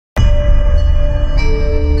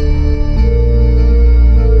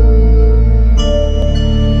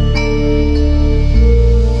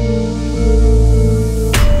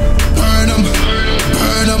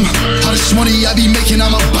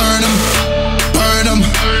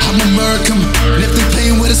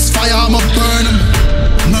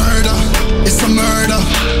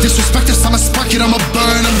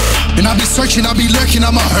searching, I'll be lurking,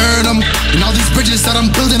 I'ma hurt them. And all these bridges that I'm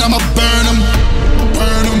building, I'ma burn them.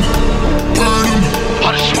 Burn them, burn them.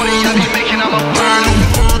 All this money I be making, I'ma burn them.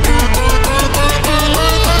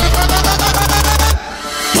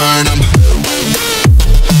 Burn them.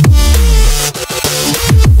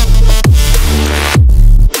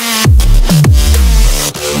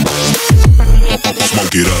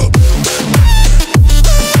 Smoke it up.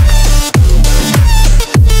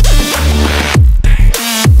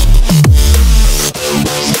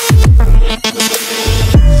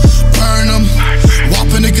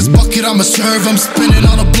 I'ma serve them, spinning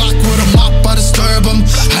on a block with a mop, I disturb them.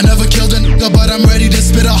 I never killed a nigga, but I'm ready to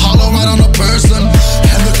spit a hollow right on a person.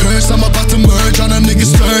 And the curse, I'm about to merge on a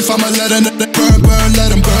nigga's turf. I'ma let a nigga burn, burn,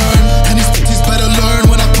 let him burn. And these bitches better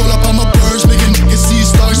learn when I pull up, I'ma burst, making niggas see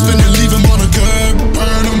stars spinning, leave him on a curb.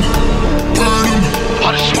 Burn him, burn him.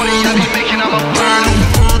 All this money I be making, I'ma burn him.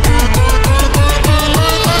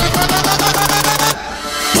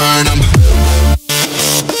 Burn him.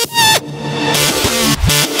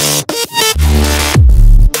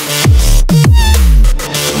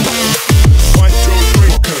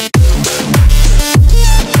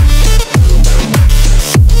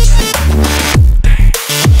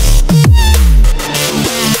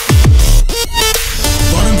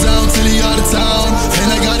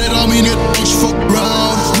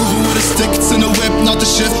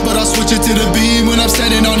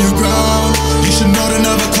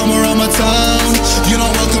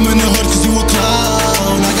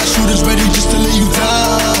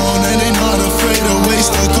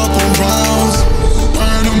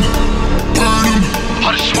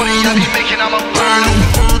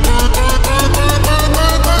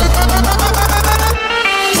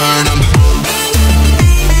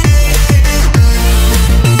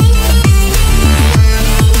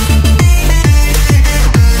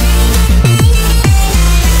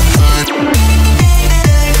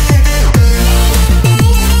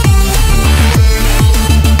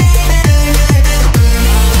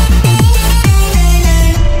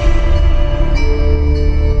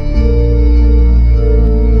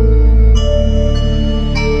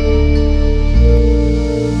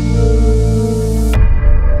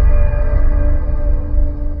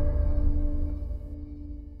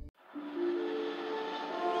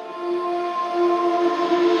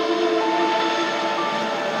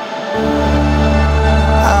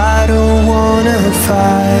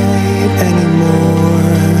 Fight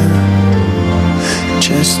anymore.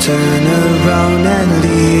 Just turn around and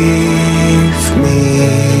leave me.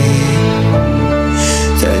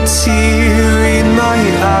 The tear in my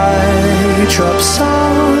eye drops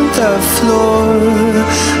on the floor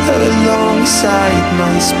alongside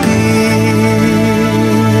my speed.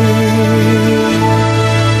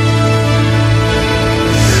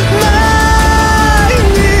 My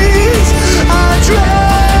knees are drenching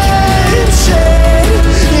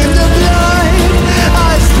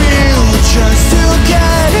just to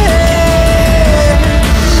get in.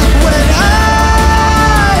 When I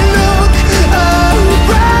look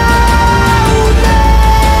around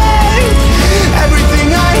me, everything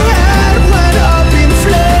I had went up in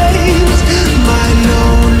flames. My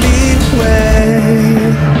lonely way.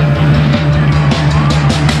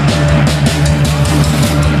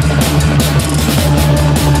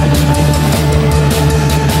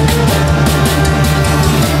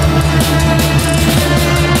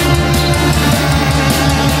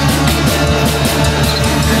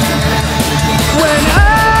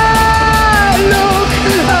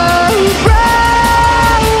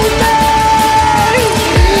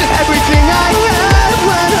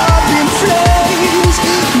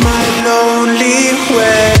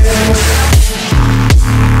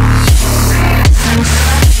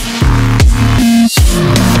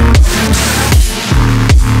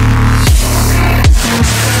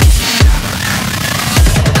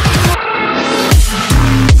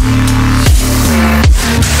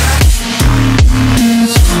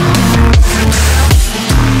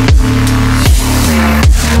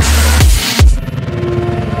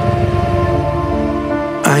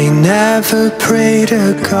 I never pray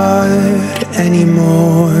to God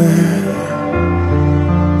anymore.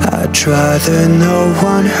 I'd rather no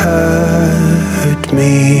one hurt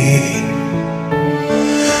me.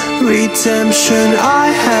 Redemption, I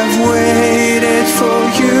have waited for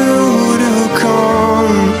you